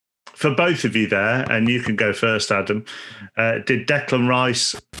for both of you there, and you can go first, Adam, did Declan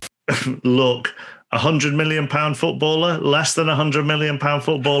Rice look £100 million footballer, less than £100 million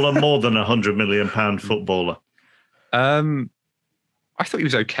footballer, more than £100 million footballer? I thought he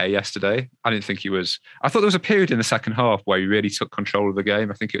was okay yesterday. I didn't think he was. I thought there was a period in the second half where he really took control of the game.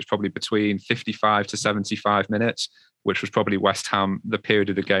 I think it was probably between 55 to 75 minutes, which was probably West Ham, the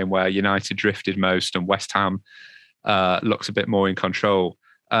period of the game where United drifted most and West Ham looks a bit more in control.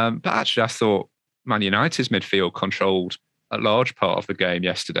 But actually, I thought Man United's midfield controlled a large part of the game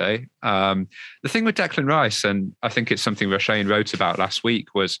yesterday. The thing with Declan Rice, and I think it's something Roshane wrote about last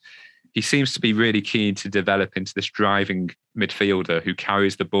week, was he seems to be really keen to develop into this driving midfielder who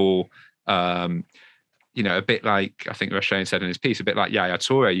carries the ball, a bit like, I think Roshane said in his piece, a bit like Yaya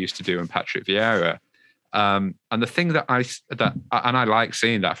Toure used to do and Patrick Vieira. And the thing that I like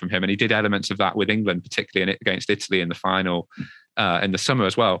seeing that from him, and he did elements of that with England, particularly against Italy in the final in the summer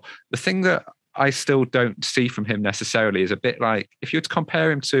as well. The thing that I still don't see from him necessarily is a bit like, if you were to compare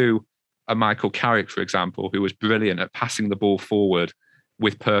him to a Michael Carrick, for example, who was brilliant at passing the ball forward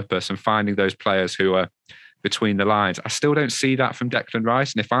with purpose and finding those players who are between the lines. I still don't see that from Declan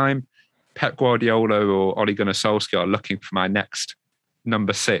Rice. And if I'm Pep Guardiola or Ole Gunnar Solskjaer looking for my next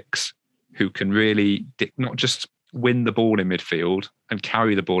number 6, who can really not just win the ball in midfield and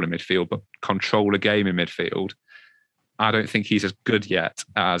carry the ball in midfield, but control a game in midfield, I don't think he's as good yet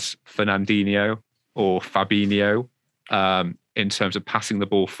as Fernandinho or Fabinho in terms of passing the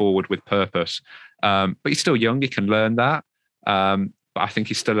ball forward with purpose. But he's still young, he can learn that. But I think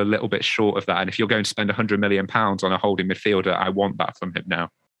he's still a little bit short of that. And if you're going to spend £100 million on a holding midfielder, I want that from him now.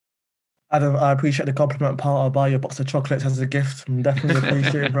 Adam, I appreciate the compliment, pal. I'll buy you a box of chocolates as a gift. Definitely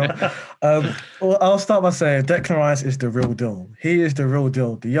appreciate it, bro. Well, I'll start by saying Declan Rice is the real deal. He is the real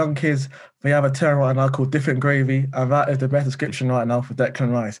deal. The young kids, they have a term right now called different gravy, and that is the best description right now for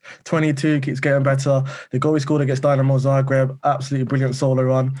Declan Rice. 22, keeps getting better. The goal he scored against Dynamo Zagreb, absolutely brilliant solo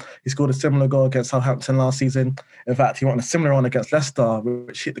run. He scored a similar goal against Southampton last season. In fact, he won a similar one against Leicester,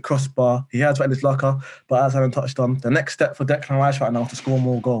 which hit the crossbar. He has that in his locker, but as Alan touched on, the next step for Declan Rice right now is to score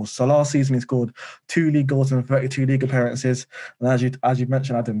more goals. So last season, he scored 2 league goals and 32 league appearances. And as you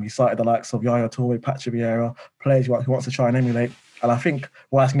mentioned, Adam, he cited the likes of Yaya Toure, Patrick Vieira, players who wants to try and emulate. And I think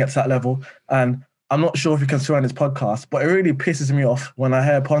Rice can get to that level. And I'm not sure if you can swear on this podcast, but it really pisses me off when I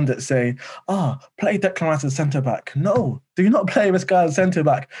hear pundits say, play Declan Rice as centre-back. No, do not play this guy as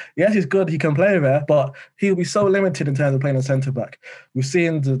centre-back. Yes, he's good, he can play there, but he'll be so limited in terms of playing as centre-back. We've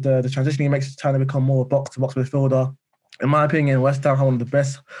seen the transition he makes trying to become more box-to-box midfielder. In my opinion, West Ham have one of the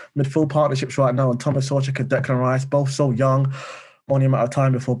best midfield partnerships right now, and Thomas Tuchel and Declan Rice, both so young, only a matter of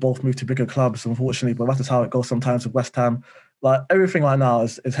time before both move to bigger clubs, unfortunately, but that's just how it goes sometimes with West Ham. Like, everything right now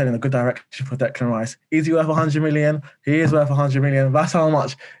is heading in a good direction for Declan Rice. Is he worth 100 million? He is worth 100 million. That's how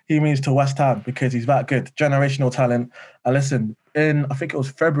much he means to West Ham, because he's that good. Generational talent. And listen, I think it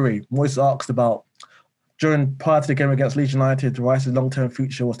was February, Moyes asked about, prior to the game against Leeds United, Rice's long-term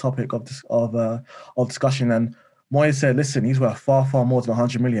future was topic of discussion. And Moyes said, listen, he's worth far, far more than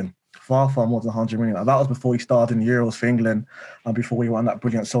 100 million. Far, far more than 100 million. And that was before he started in the Euros for England and before he won that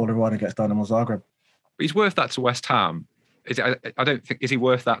brilliant solo run against Dynamo Zagreb. But he's worth that to West Ham. Is he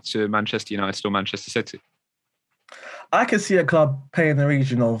worth that to Manchester United or Manchester City? I can see a club paying the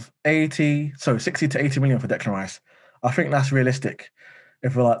region of 60 to 80 million for Declan Rice. I think that's realistic.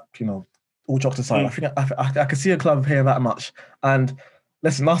 If we're all jokes aside, I can see a club paying that much. And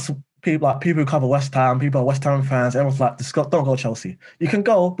listen, that's people who cover West Ham, people are West Ham fans, everyone's like, just don't go to Chelsea. You can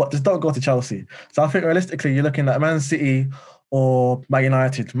go, but just don't go to Chelsea. So I think realistically, you're looking at Man City or Man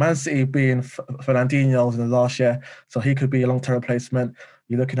United. Man City being Fernandinho in the last year, so he could be a long-term replacement.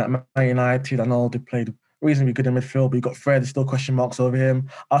 You're looking at Man United. I know they played reasonably good in midfield, but you've got Fred, there's still question marks over him.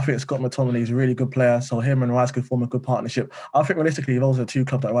 I think Scott McTominay is a really good player, so him and Rice could form a good partnership. I think realistically, those are 2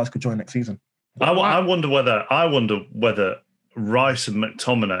 clubs that Rice could join next season. I wonder whether Rice and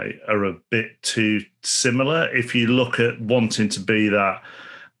McTominay are a bit too similar. If you look at wanting to be that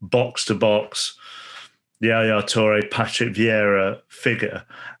box-to-box Yaya Toure, Patrick Vieira figure,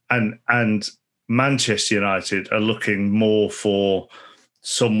 and Manchester United are looking more for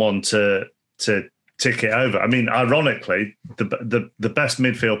someone to tick it over. I mean, ironically, the best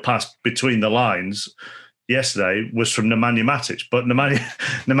midfield pass between the lines yesterday was from Nemanja Matic, but Nemanja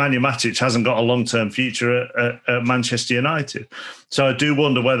Matic hasn't got a long-term future at Manchester United. So I do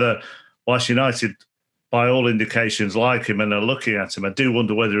wonder whether, whilst United, by all indications, like him and are looking at him, I do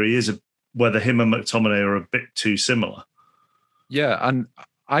wonder whether him and McTominay are a bit too similar. Yeah, and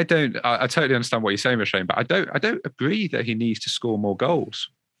I totally understand what you're saying, Roshane, but I don't agree that he needs to score more goals,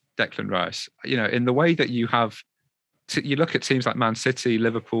 Declan Rice. In the way that you look at teams like Man City,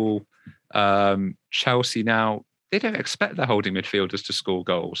 Liverpool, Chelsea now, they don't expect their holding midfielders to score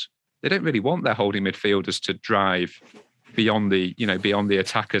goals. They don't really want their holding midfielders to drive beyond the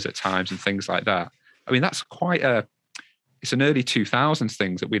attackers at times and things like that. I mean, that's it's an early 2000s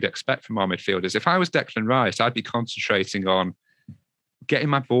thing that we'd expect from our midfielders. If I was Declan Rice, I'd be concentrating on getting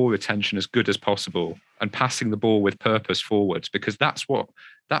my ball retention as good as possible and passing the ball with purpose forwards, because that's what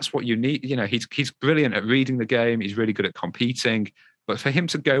you need. He's brilliant at reading the game. He's really good at competing. But for him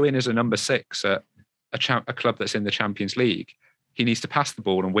to go in as a number 6 at a club that's in the Champions League, he needs to pass the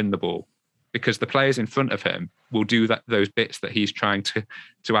ball and win the ball, because the players in front of him will do those bits that he's trying to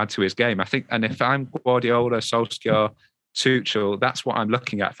add to his game. I think, and if I'm Guardiola, Solskjaer, Tuchel, that's what I'm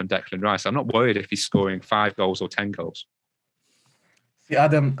looking at from Declan Rice. I'm not worried if he's scoring 5 goals or 10 goals. See,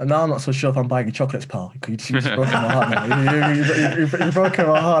 Adam, now I'm not so sure if I'm buying your chocolates, pal. You just broken my heart now. You've broken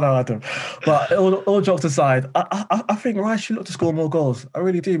my heart now, Adam. But all jokes aside, I think Rice should look to score more goals. I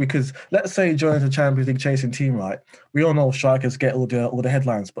really do, because let's say he joins a Champions League chasing team, right? We all know strikers get all the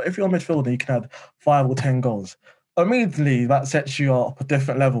headlines. But if you're a midfielder, you can have 5 or 10 goals. Immediately, that sets you up a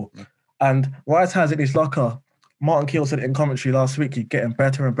different level. And Rice has it in his locker. Martin Keown said it in commentary last week, he's getting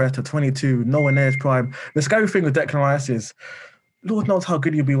better and better, 22, nowhere near his prime. The scary thing with Declan Rice is, Lord knows how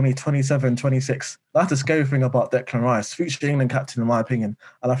good he'll be when he's 27, 26. That's the scary thing about Declan Rice, future England captain in my opinion.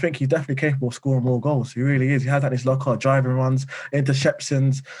 And I think he's definitely capable of scoring more goals. He really is. He has that in his locker, driving runs,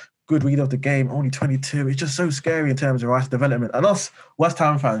 interceptions, good read of the game, only 22. It's just so scary in terms of Rice's development. And us West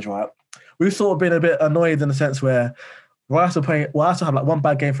Ham fans, right, we've sort of been a bit annoyed in the sense where Rice will have like one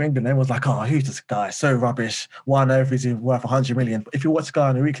bad game for England, and everyone's like, oh, who's this guy? So rubbish. Why on earth is he worth 100 million? But if you watch the guy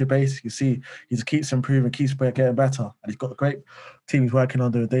on a weekly basis, you see he just keeps improving, keeps getting better. And he's got a great team he's working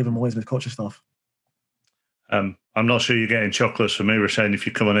under, David Moyes with coaching staff. I'm not sure you're getting chocolates from me, Rashane, if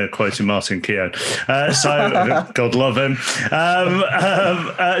you come on here quoting Martin Keown. So God love him.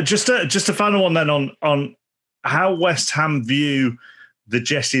 Just a final one then on how West Ham view the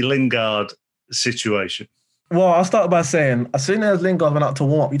Jesse Lingard situation. Well, I'll start by saying, as soon as Lingard went out to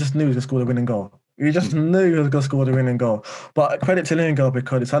warm up, you just knew he was going to score the winning goal. You just knew he was going to score the winning goal. But credit to Lingard,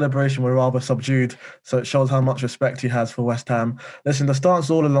 because the celebration was rather subdued, so it shows how much respect he has for West Ham. Listen, the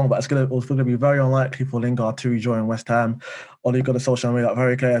stance all along, but it's going to be very unlikely for Lingard to rejoin West Ham. Ollie got a social media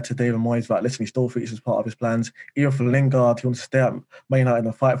very clear to David Moyes that, listen, he still thinks it's part of his plans. Even for Lingard, he wants to stay at Man United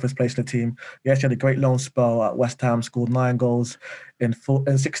and fight for his place in the team. Yes, he had a great loan spell at West Ham, scored 9 goals in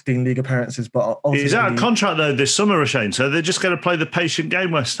 16 league appearances. But he's out of contract though this summer, Rashane, so they're just going to play the patient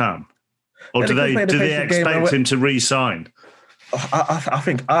game, West Ham? Or do they expect him to re-sign?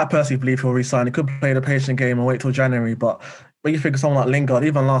 I personally believe he'll re-sign. He could play the patient game and wait till January, but when you think of someone like Lingard,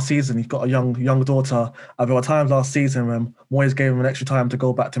 even last season, he's got a young daughter. There were times last season when Moyes gave him an extra time to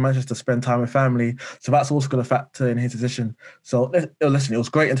go back to Manchester to spend time with family. So that's also going to factor in his decision. So listen, it was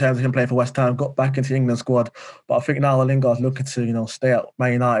great in terms of him playing for West Ham, got back into the England squad. But I think now Lingard's looking to, stay at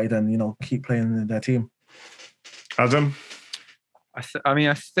Man United and, keep playing in their team. Adam? I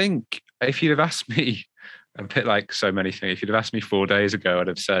think if you'd have asked me, a bit like so many things, if you'd have asked me 4 days ago, I'd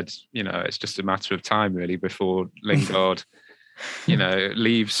have said, it's just a matter of time really before Lingard,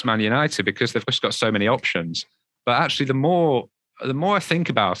 leaves Man United, because they've just got so many options. But actually, the more I think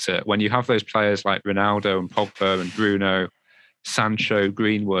about it, when you have those players like Ronaldo and Pogba and Bruno, Sancho,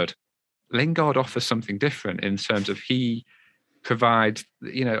 Greenwood, Lingard offers something different in terms of he provides,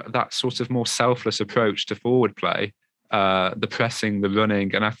 that sort of more selfless approach to forward play. The pressing, the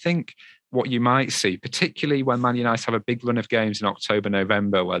running. And I think what you might see, particularly when Man United have a big run of games in October,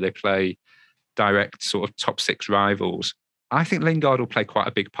 November, where they play direct sort of top 6 rivals, I think Lingard will play quite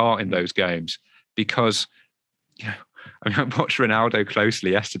a big part in those games, because, I watched Ronaldo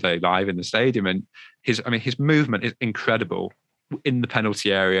closely yesterday live in the stadium, and his movement is incredible in the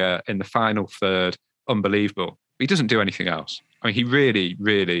penalty area, in the final third, unbelievable. He doesn't do anything else. He really,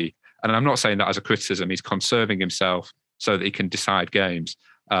 really, and I'm not saying that as a criticism, he's conserving himself so that he can decide games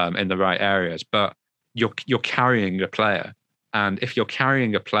in the right areas. But you're carrying a player. And if you're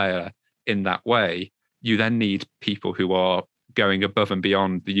carrying a player in that way, you then need people who are going above and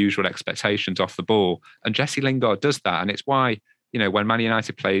beyond the usual expectations off the ball. And Jesse Lingard does that. And it's why, when Man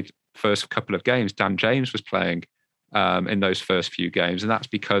United played first couple of games, Dan James was playing in those first few games. And that's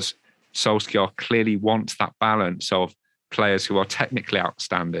because Solskjaer clearly wants that balance of players who are technically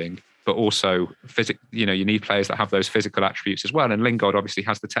outstanding, but also you need players that have those physical attributes as well. And Lingard obviously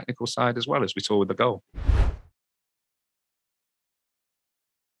has the technical side as well, as we saw with the goal.